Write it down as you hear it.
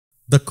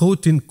The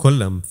court in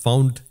Kollam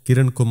found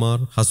Kiran Kumar,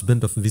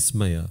 husband of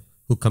Vismaya,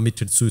 who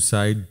committed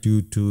suicide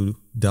due to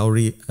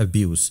dowry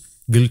abuse,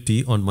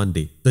 guilty on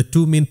Monday. The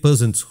two main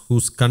persons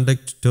whose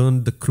conduct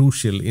turned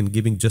crucial in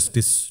giving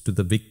justice to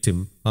the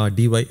victim are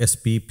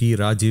DySP P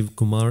Rajeev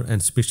Kumar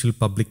and Special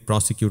Public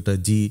Prosecutor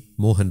G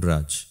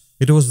Mohanraj.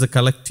 It was the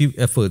collective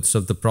efforts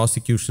of the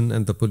prosecution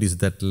and the police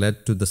that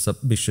led to the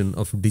submission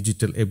of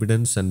digital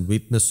evidence and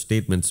witness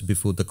statements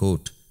before the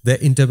court. Their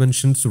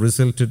interventions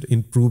resulted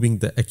in proving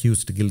the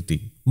accused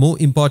guilty. More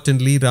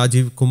importantly,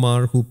 Rajeev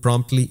Kumar, who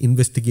promptly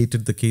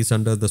investigated the case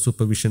under the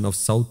supervision of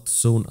South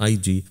Zone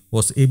IG,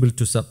 was able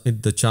to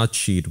submit the charge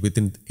sheet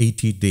within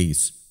 80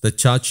 days. The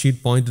charge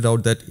sheet pointed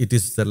out that it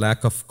is the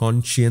lack of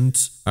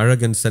conscience,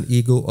 arrogance and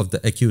ego of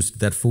the accused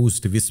that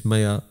forced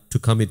Vismaya to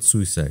commit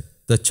suicide.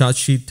 The charge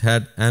sheet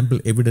had ample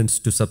evidence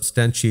to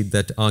substantiate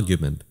that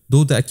argument.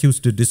 Though the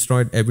accused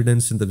destroyed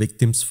evidence in the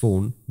victim's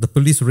phone, the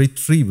police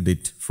retrieved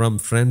it from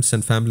friends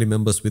and family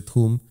members with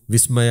whom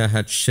Vismaya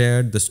had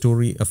shared the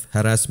story of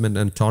harassment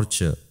and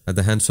torture at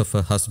the hands of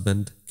her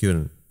husband,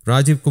 Kiran.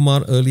 Rajeev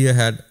Kumar earlier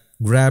had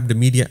grabbed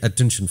media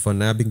attention for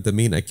nabbing the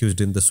main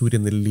accused in the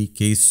Suryanelli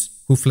case,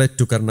 who fled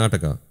to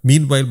Karnataka.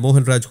 Meanwhile,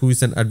 Mohanraj, who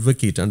is an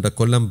advocate under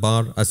Kollam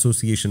Bar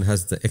Association,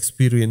 has the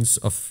experience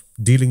of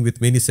dealing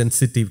with many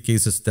sensitive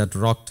cases that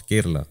rocked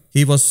Kerala.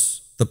 He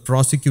was the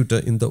prosecutor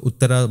in the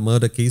Uttara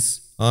murder case,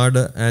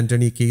 Ada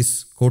Anthony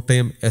case,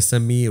 Kottayam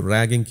SME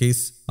ragging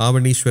case,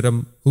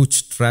 Avanishwaram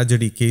Hooch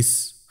tragedy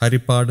case,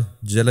 Haripad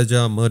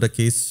Jalaja murder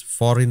case,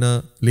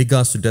 Foreigner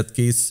Liga's death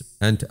case,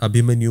 and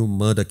Abhimanyu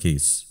murder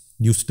case.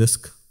 News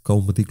Desk,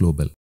 Kaumudy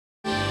Global.